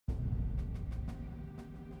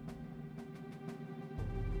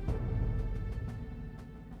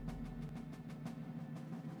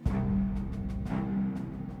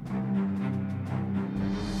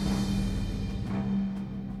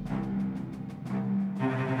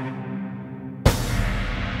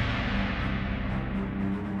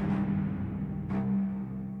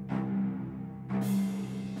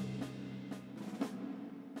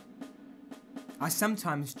I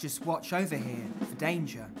sometimes just watch over here for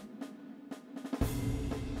danger.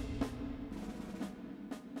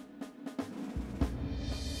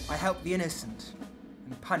 I help the innocent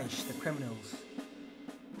and punish the criminals.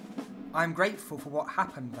 I'm grateful for what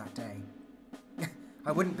happened that day.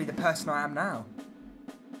 I wouldn't be the person I am now.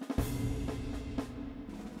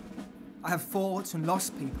 I have fought and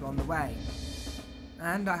lost people on the way,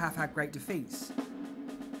 and I have had great defeats.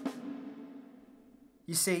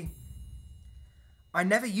 You see, I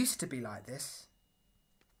never used to be like this.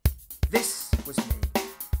 This was me.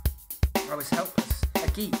 I was helpless, a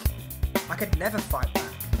geek. I could never fight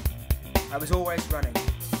back. I was always running.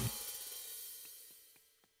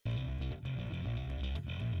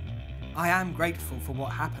 I am grateful for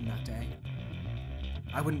what happened that day.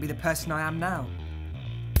 I wouldn't be the person I am now.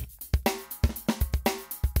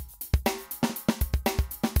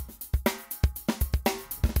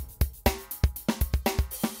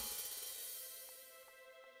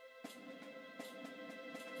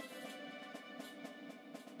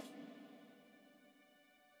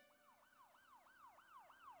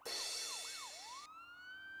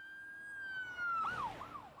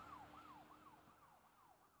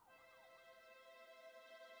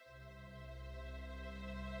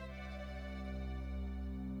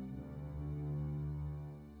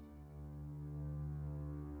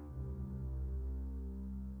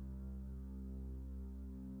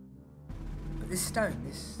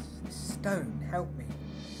 This stone helped me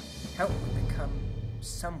become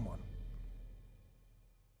someone.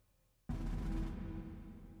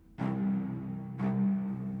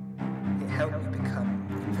 It helped me become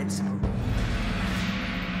invincible.